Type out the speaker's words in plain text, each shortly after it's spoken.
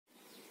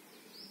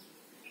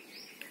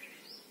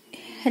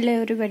Hello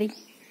everybody.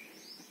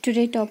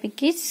 Today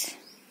topic is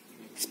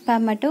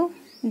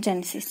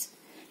spermatogenesis.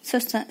 So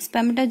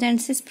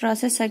spermatogenesis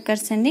process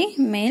occurs in the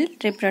male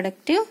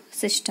reproductive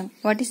system.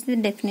 What is the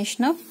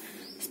definition of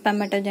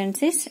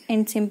spermatogenesis? In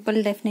simple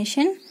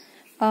definition,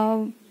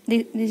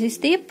 this is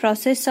the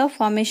process of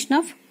formation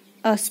of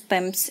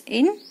sperms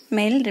in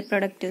male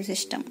reproductive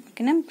system.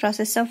 Okay,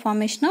 process of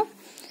formation of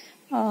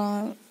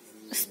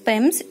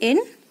sperms in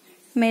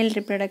male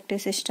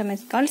reproductive system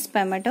is called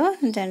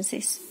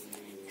spermatogenesis.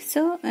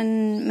 So,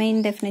 main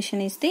definition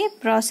is the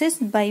process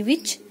by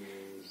which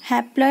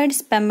haploid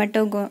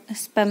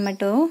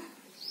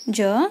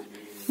spermatozoa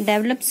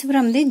develops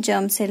from the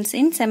germ cells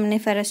in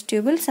seminiferous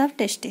tubules of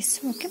testes.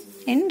 Okay,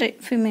 in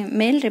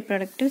male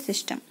reproductive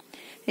system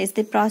is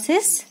the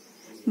process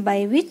by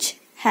which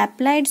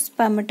haploid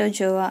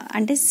spermatozoa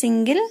and a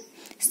single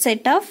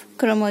set of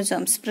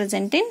chromosomes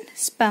present in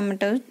sperm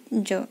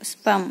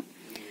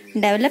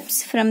develops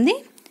from the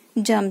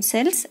germ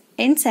cells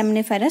in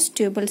seminiferous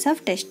tubules of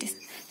testes.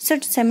 So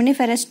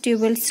seminiferous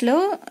tubules లో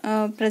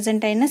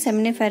present అయిన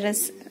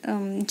seminiferous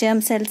germ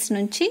cells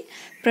నుంచి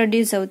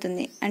produce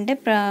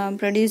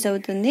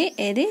అవుతుంది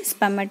ఏది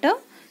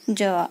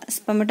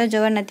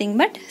spermatozoa nothing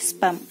but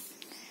sperm.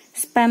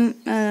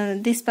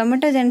 The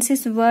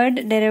spermatogenesis word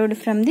derived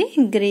from the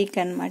Greek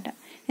అన్నమాట.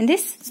 And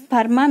this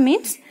sperma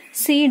means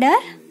seed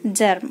or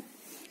germ.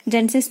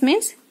 Genesis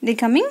means the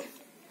coming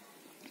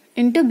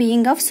into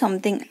being of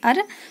something or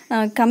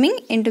coming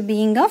into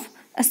being of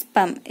a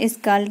sperm is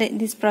called,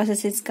 this process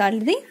is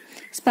called the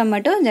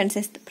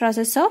spermatogenesis, the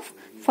process of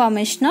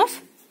formation of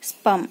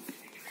sperm.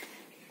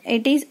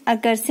 It is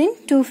occurs in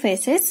two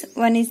phases.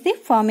 One is the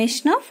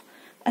formation of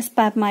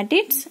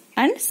spermatids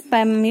and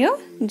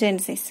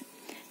spermiogenesis.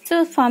 So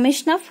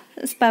formation of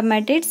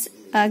spermatids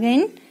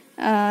again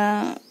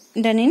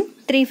done in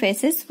three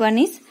phases. One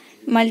is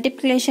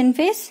multiplication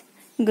phase,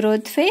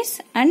 growth phase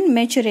and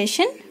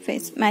maturation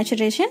phase.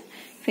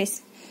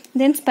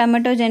 Then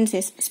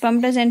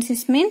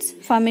spermatogenesis means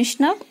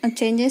formation of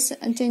changes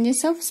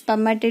of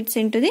spermatids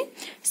into the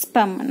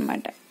sperm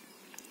anamata.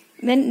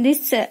 Then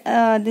this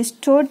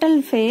total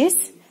phase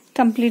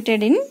completed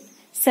in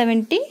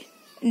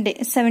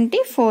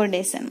 74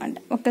 days anamata.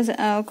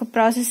 Oka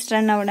process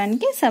run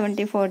avvadaniki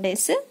 74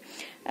 days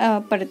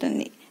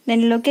padutundi. Then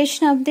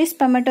location of the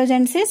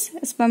spermatogenesis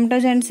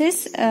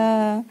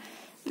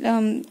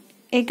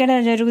ఎక్కడ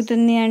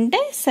జరుగుతుంది అంటే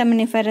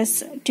seminiferous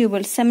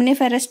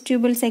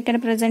tubules ఎక్కడ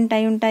present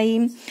అయి ఉంటాయి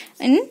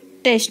in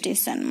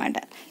testis అన్నమాట.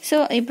 So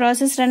ఈ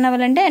process run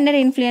అవ్వాలంటే under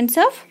influence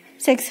of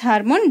sex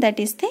hormone that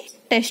is the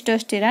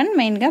testosterone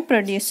main గా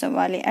ప్రొడ్యూస్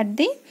అవ్వాలి at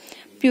the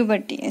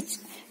puberty age.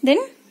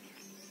 Then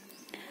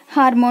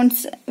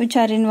hormones which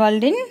are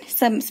involved in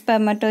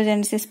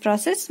spermatogenesis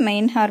process.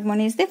 Main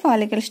hormone is the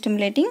follicle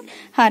stimulating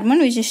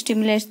hormone which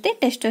stimulates the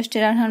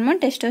testosterone hormone.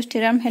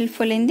 Testosterone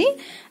helpful in the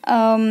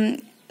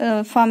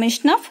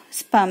formation of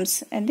sperms.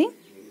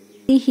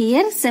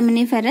 Here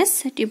seminiferous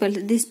tubules,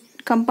 these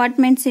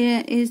compartments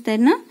is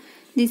there na,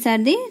 these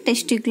are the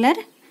testicular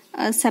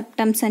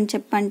septums అని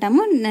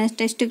చెప్పంటాము.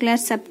 testicular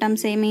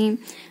septums ఏమి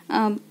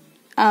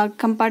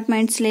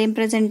compartments లో ఏం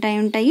present అయి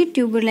ఉంటాయి,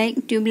 tube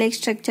like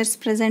structures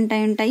present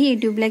అయి ఉంటాయి. ఈ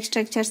tube like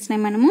structures నే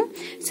మనము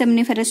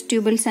సెమినిఫెరస్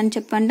ట్యూబుల్స్ అని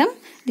చెప్పంటాం.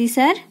 These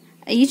are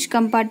each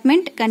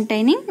compartment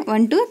containing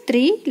 1 to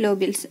 3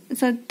 lobules.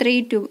 So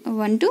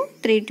 1 to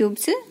 3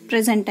 tubes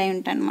present అయి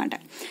ఉంటాయి అన్నమాట.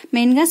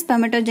 మెయిన్ గా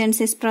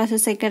స్పెర్మటోజెనసిస్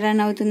ప్రాసెస్ ఎక్కడ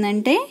రన్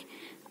అవుతుందంటే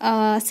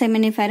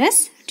సెమినిఫెరస్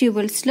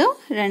ట్యూబుల్స్ లో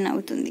రన్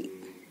అవుతుంది.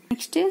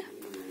 నెక్స్ట్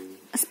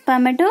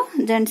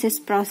స్పెర్మటోజెనసిస్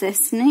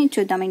ప్రాసెస్ ని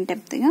చూద్దాం ఇన్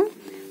డెప్త్ గా.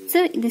 So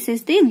this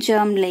is the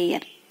germ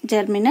layer,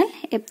 germinal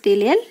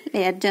epithelial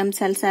layer. Germ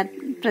cells are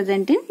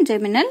present in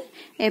germinal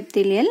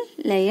epithelial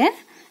layer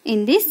in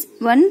this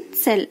one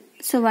cell.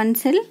 So one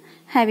cell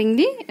having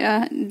the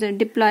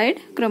diploid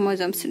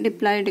chromosomes.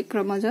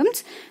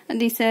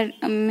 These are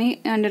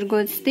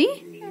undergoes the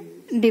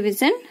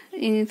division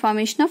in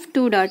formation of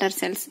two daughter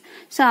cells.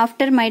 So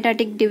after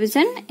mitotic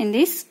division in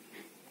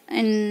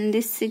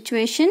this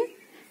situation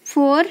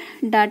 4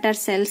 daughter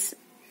cells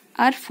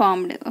are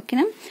formed. Okay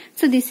na?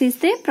 So this is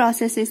the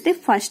process is the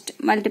first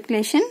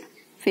multiplication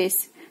phase.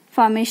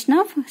 Formation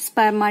of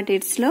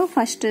spermatids lo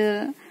first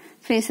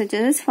phase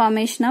వచ్చేసి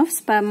formation of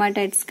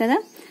spermatids కదా.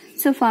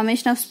 So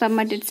formation of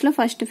spermatids లో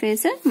first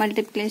phase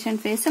multiplication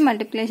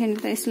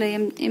phase లో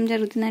ఏం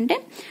జరుగుతుందంటే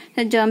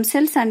germ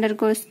cells under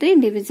goes the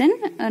division,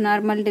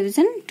 normal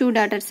division, 2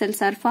 daughter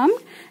cells are formed.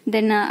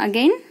 Then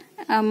again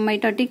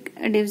mitotic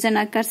division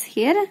occurs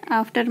here.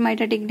 After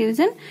mitotic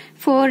division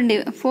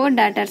 4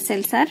 daughter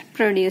cells are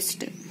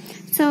produced.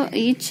 So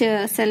each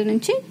cell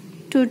నుంచి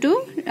 2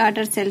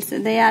 daughter cells,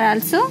 they are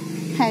also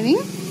having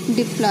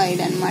diploid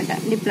anamata,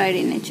 diploid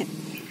in nature.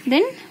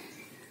 Then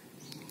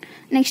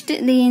next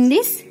in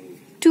this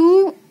 2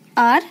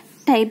 are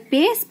type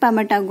A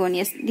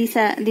spermatogeneous.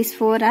 These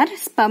 4 are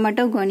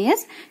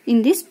spermatogeneous. In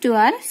this 2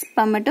 are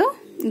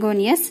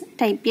spermatogeneous,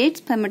 type A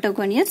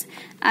spermatogeneous,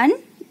 and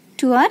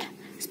 2 are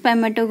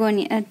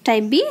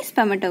type B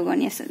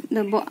spermatogeneous.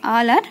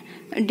 All are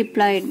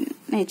diploid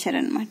nature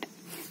anamata.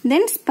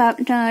 Then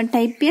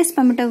type A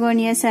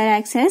spermatogoneous are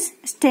acts as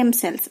stem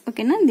cells.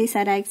 Okay, na? These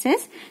are acts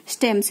as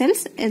stem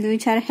cells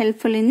which are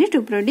helpful in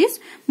to produce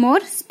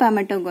more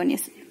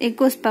spermatogoneous.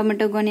 ఎక్కువ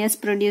spermatogoneous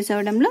produce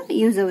అవడంలో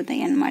use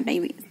అవుతాయి అన్నమాట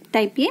ఇవి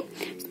type A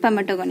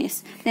spermatogoneous.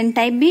 Then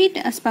type B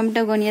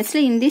spermatogoneous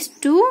in these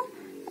two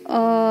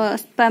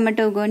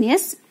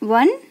spermatogoneous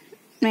one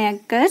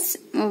occurs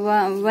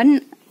one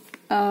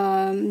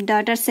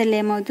daughter cell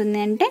ఏమవుతుంది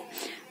అంటే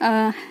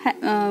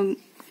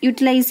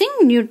utilising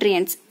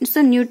nutrients. So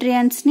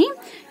nutrients ని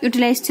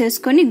utilise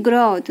చేసుకొని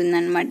grow అవుతుంది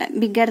అనమాట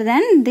bigger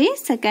than the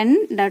second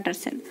daughter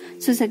cell.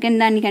 So second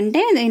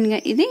దానికంటే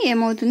ఇది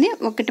ఏమవుతుంది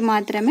ఒకటి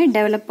మాత్రమే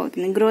డెవలప్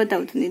అవుతుంది, గ్రోత్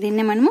అవుతుంది.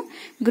 దీన్ని మనము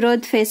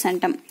గ్రోత్ ఫేస్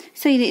అంటాం.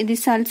 So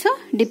this also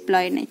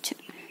diploid nature.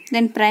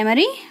 Then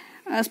primary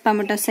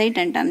spermatocyte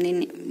అంటాం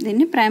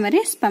దీన్ని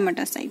primary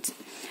spermatocytes.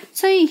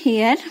 So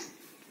here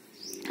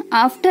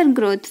after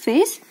growth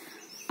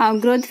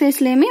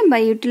phase లో ఏమి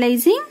by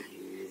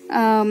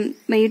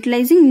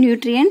utilizing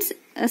nutrients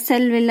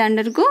cell will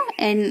undergo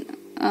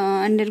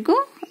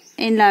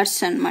enlarged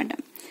anamata.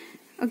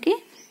 Okay,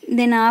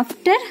 then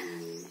after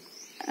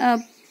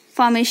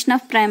formation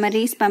of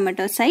primary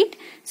spermatocyte,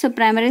 so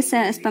primary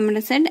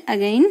spermatocyte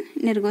again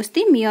goes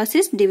the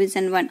meiosis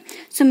division 1.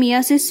 So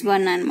meiosis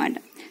 1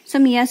 anamata. So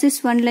meiosis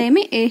 1 లో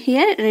ఏమి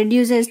here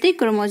reduces the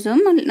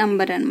chromosome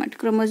number అన్నమాట.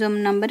 chromosome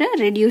number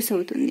reduce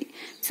అవుతుంది.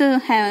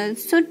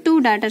 So two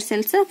daughter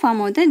cells form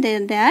అవుతాయి.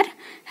 they are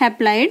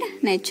haploid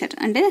nature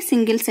అంటే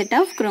single set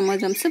of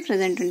chromosomes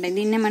present ఉంటాయి.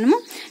 దీన్నే మనము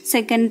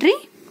secondary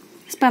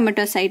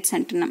spermatocytes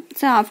అంటున్నాం.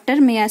 సో ఆఫ్టర్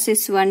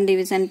మియాసిస్ 1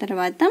 డివిజన్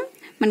తర్వాత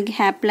మనకి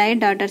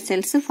హ్యాప్లాయిడ్ డాటర్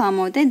సెల్స్ ఫామ్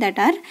అవుతాయి. That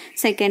are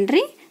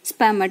secondary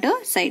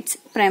spermatocytes.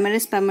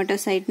 Primary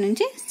spermatocyte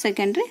నుంచి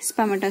సెకండరీ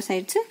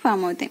స్పర్మటోసైట్స్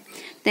ఫామ్ అవుతాయి.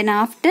 Then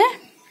after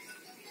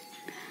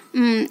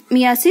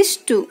meiosis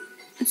 2,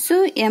 so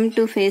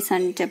M2 phase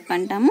అని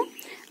చెప్పంటాము.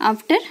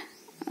 ఆఫ్టర్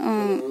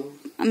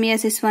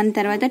మియాసిస్ 1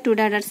 తర్వాత 2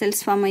 డాటర్ సెల్స్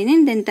ఫామ్ అయింది.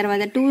 దాని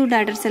తర్వాత 2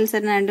 డాటర్ సెల్స్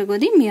అని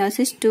అంటుకోది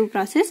meiosis 2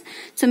 process.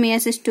 So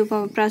meiosis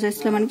 2 process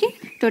లో మనకి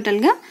టోటల్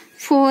గా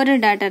 4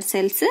 డాటర్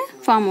సెల్స్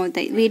ఫామ్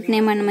అవుతాయి. వీటిని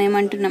మనం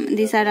ఏమంటున్నాం,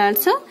 these are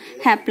also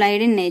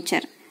haploid in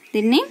nature.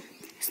 దీన్ని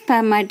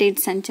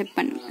స్పర్మాటిడ్స్ అని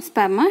చెప్పండి.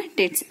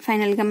 స్పర్మాటిడ్స్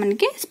ఫైనల్ గా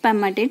మనకి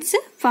స్పర్మాటిడ్స్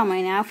ఫామ్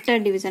అయినాయి after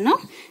division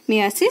of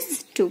meiosis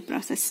 2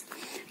 process.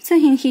 So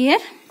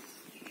here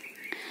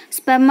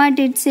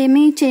స్పర్మాటిడ్స్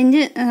ఏమి చేంజ్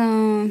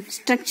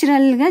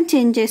స్ట్రక్చరల్ గా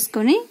చేంజ్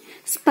చేసుకొని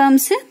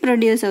స్పర్మ్స్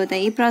ప్రొడ్యూస్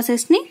అవుతాయి. ఈ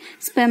ప్రాసెస్ ని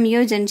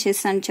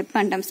స్పెర్మియోజెనిసిస్ అని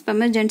చెప్పంటాం.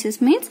 స్పెర్మియోజెనిసిస్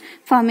means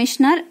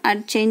formation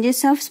are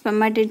changes of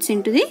స్పర్మాటిడ్స్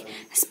into the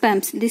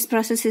sperms. This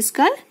process is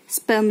called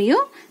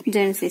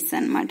స్పెర్మియోజెనిసిస్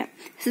అన్నమాట.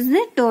 This is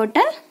the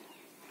total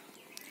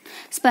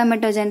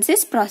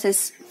స్పెర్మటోజెనిసిస్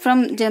process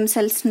from germ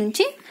cells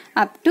నుంచి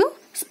up to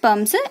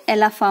sperms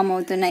ఎలా ఫామ్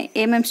అవుతున్నాయి,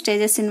 ఏమేమి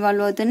స్టేజెస్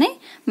ఇన్వాల్వ్ అవుతున్నాయి.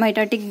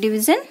 Mitotic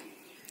division,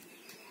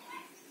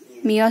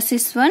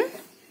 meiosis 1,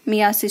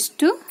 meiosis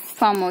 2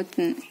 form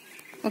అవుతుంది.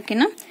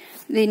 ఓకేనా,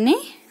 దీన్ని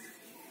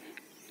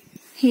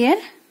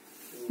here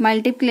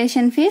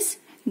multiplication phase,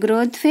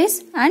 growth phase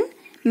and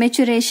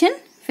maturation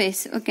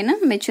phase. ఓకేనా,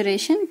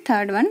 maturation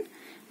third one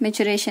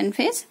maturation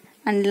phase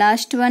and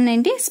last one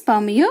ఏంటి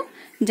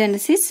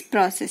స్పర్మియోజెనిసిస్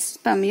ప్రాసెస్.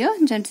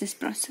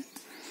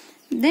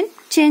 Then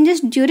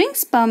changes during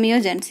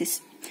స్పర్మియోజెనిసిస్.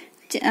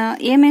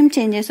 ఏమేమి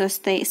చేంజెస్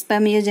వస్తాయి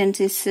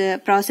స్పర్మియోజెనిసిస్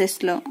ప్రాసెస్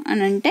లో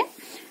అని అంటే,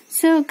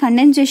 so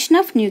condensation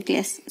of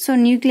nucleus. So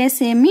nucleus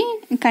ఏమి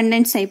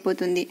కండెన్స్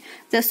అయిపోతుంది.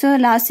 So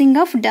losing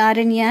of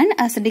RNA and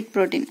acidic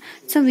protein.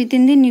 So with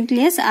in the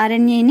nucleus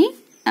ఆర్ఎన్ఏని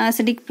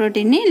acidic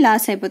protein ని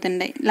loss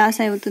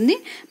అవుతుంది.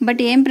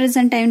 బట్ ఏం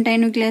ప్రెసెంట్ అయి ఉంటాయి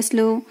న్యూక్లియస్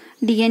లో,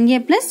 DNA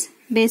plus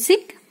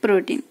basic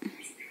protein.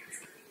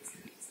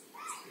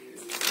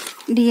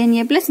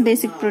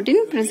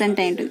 Present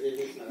అయి ఉంటుంది.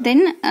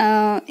 దెన్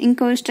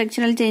ఇంకో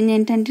స్ట్రక్చరల్ చేంజ్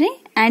ఏంటంటే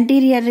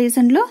యాంటీరియర్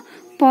రీజన్ లో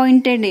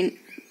pointed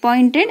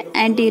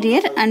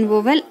anterior and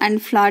oval and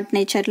flat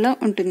nature లో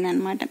ఉంటుంది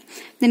అనమాట.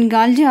 Then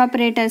గాల్జీ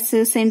operators,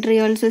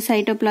 centrioles,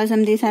 cytoplasm,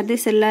 these are the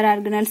cellular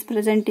organelles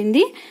present in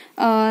the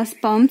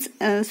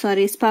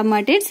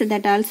స్పర్మాటిడ్స్.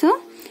 That also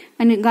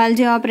and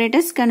Golgi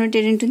operators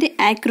converted into the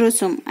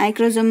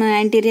acrosome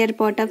anterior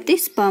part of the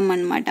sperm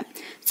anamata.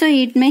 So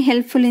it may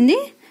helpful in the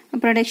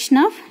production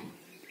of,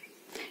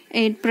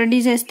 it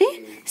produces the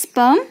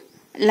sperm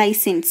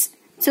lysins.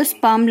 So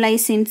sperm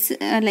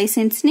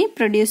lysins ni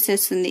produce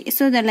chestundi.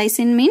 So the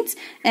lysin means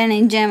an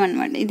enzyme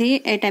anamata. Idi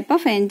a type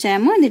of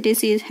enzyme that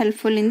is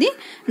helpful in the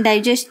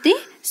digest the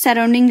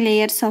surrounding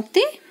layers of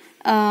the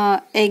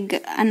egg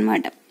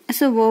anamata.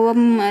 So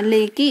ovum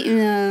లేకి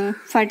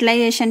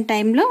fertilisation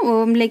టైంలో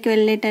ovum లేకి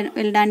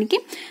వెళ్ళడానికి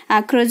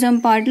ఆక్రోజోమ్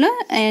part లో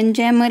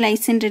enzyme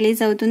lysine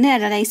release అవుతుంది. ఆ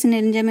lysine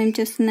enzyme ఏం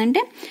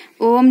చేస్తుందంటే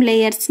ovum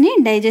layers ని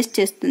డైజెస్ట్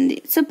చేస్తుంది.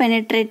 సో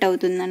పెనెట్రేట్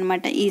అవుతుంది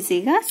అనమాట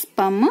ఈజీగా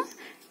స్పర్మ్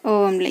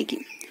ఓవం లేకి.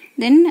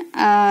 Than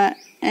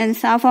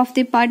half of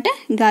the part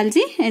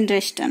గాల్జీ and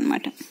rest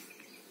అనమాట.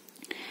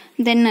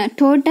 Then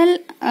total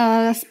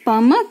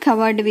sperm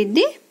covered with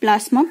the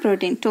plasma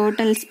protein.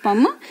 Total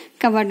sperm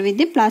covered with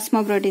the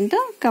plasma protein తో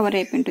కవర్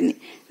అయిపోయి ఉంటుంది.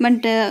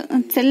 బట్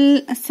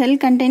సెల్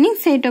కంటైనింగ్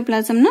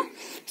సైటోప్లాజం నా.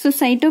 So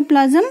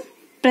cytoplasm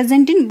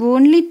present in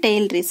only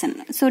tail region.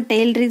 So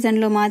tail region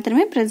లో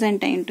మాత్రమే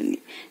present అయి ఉంటుంది.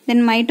 Then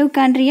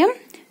mitochondrium.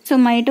 So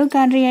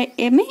mitochondria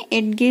ఏమి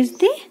it gives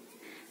the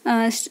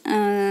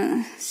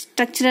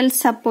structural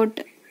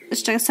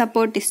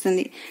support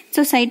ఇస్తుంది. సో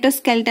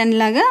సైటోస్కెల్టన్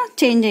లాగా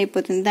చేంజ్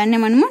అయిపోతుంది. దాన్ని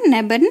మనము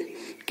నెబర్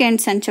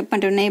కెంట్స్ అని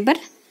చెప్పంటాం.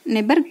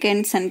 నెబర్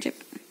కెంట్స్ అని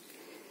చెప్పి.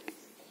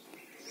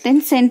 Then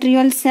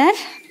centrioles are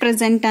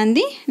present on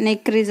the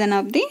neck region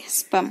of the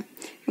sperm.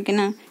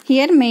 ఓకేనా.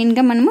 హియర్ మెయిన్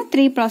గా మనము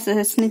 3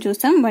 ప్రాసెసెస్ ని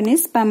చూసాం. One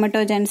is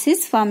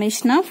spermatogenesis,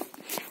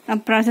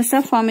 process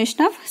of formation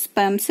of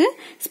sperms,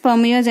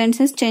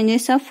 spermiogenesis,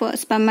 changes of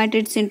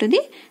spermatids into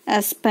the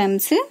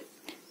sperms,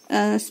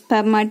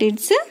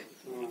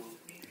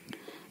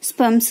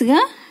 sperms గా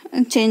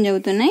change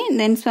అవుతున్నాయి.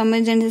 Then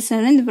స్పర్మోజెనసిస్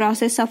అనేది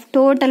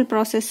total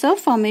process of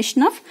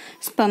formation of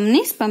sperm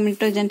ని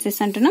spermatogenesis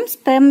అంటున్నాం.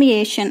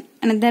 స్పెర్మియేషన్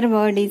another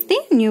word is the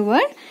new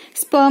word,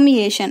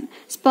 స్పెర్మియేషన్.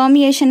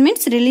 స్పెర్మియేషన్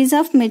means release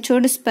of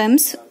matured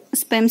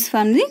sperms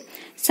from the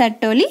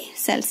Sertoli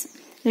cells.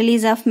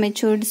 Release of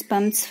matured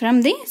sperms from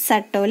the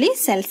Sertoli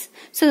cells.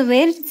 So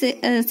where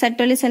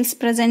Sertoli cells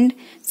present?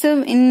 So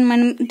in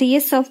మనం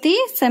TS of the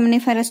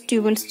seminiferous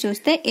tubules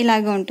చూస్తే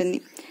ఇలాగా ఉంటుంది.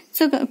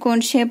 So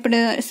cone shaped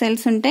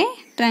cells ఉంటాయి,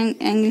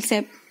 triangle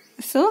shape.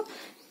 So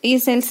ఈ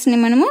cells ని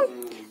మనము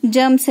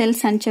germ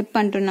cells అని చెప్పి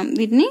అంటున్నాం.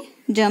 వీటిని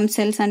జర్మ్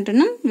సెల్స్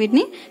అంటున్నాం,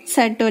 వీటిని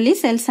సర్టోలీ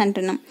సెల్స్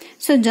అంటున్నాం.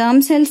 సో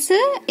జర్మ్ సెల్స్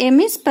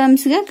ఏమి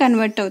స్పర్మ్స్ గా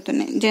కన్వర్ట్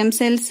అవుతున్నాయి. జర్మ్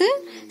సెల్స్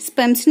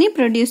స్పర్మ్స్ ని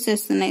ప్రొడ్యూస్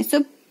చేస్తున్నాయి. సో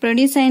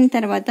ప్రొడ్యూస్ అయిన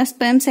తర్వాత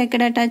స్పెర్మ్స్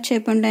ఎక్కడ అటాచ్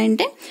అయిపోయి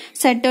ఉంటాయంటే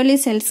సర్టోలీ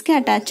సెల్స్ కి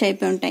అటాచ్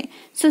అయిపోయి ఉంటాయి.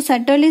 సో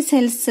సర్టోలీ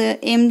సెల్స్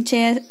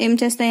ఏం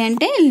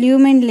చేస్తాయంటే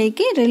ల్యూమెన్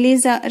లేకి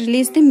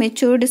release the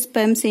matured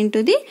sperms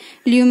into the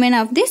lumen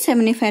of the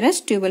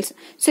seminiferous tubules.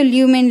 So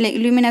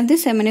lumen of the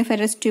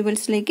seminiferous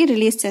tubules లేకి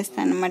రిలీజ్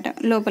చేస్తాయి అన్నమాట,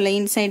 లోపల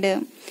ఇన్సైడ్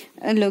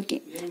లోకి.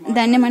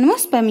 దాన్ని మనము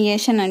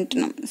స్పెర్మియేషన్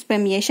అంటున్నాం.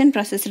 స్పెర్మియేషన్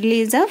process,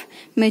 release of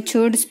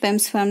matured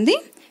sperms from the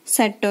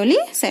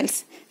సర్టోలీ cells.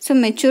 So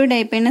matured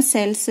అయిపోయిన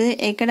సెల్స్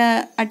ఎక్కడ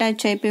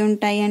అటాచ్ అయిపోయి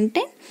ఉంటాయి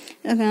అంటే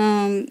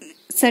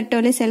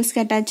సర్టోలీ సెల్స్ కి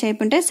అటాచ్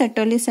అయిపోయి ఉంటాయి.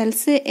 సర్టోలీ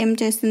సెల్స్ ఏం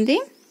చేస్తుంది,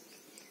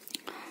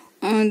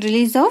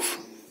 release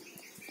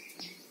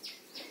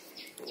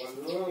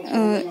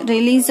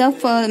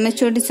of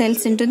matured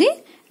cells into the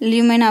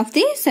lumen of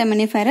the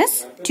seminiferous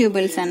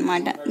tubules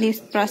anamata. This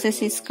process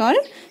is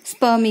called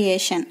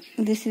spermiation.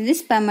 This is the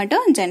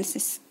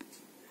spermatogenesis.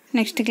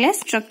 Next class,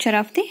 structure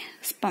of the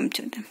sperm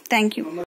chudam. Thank you.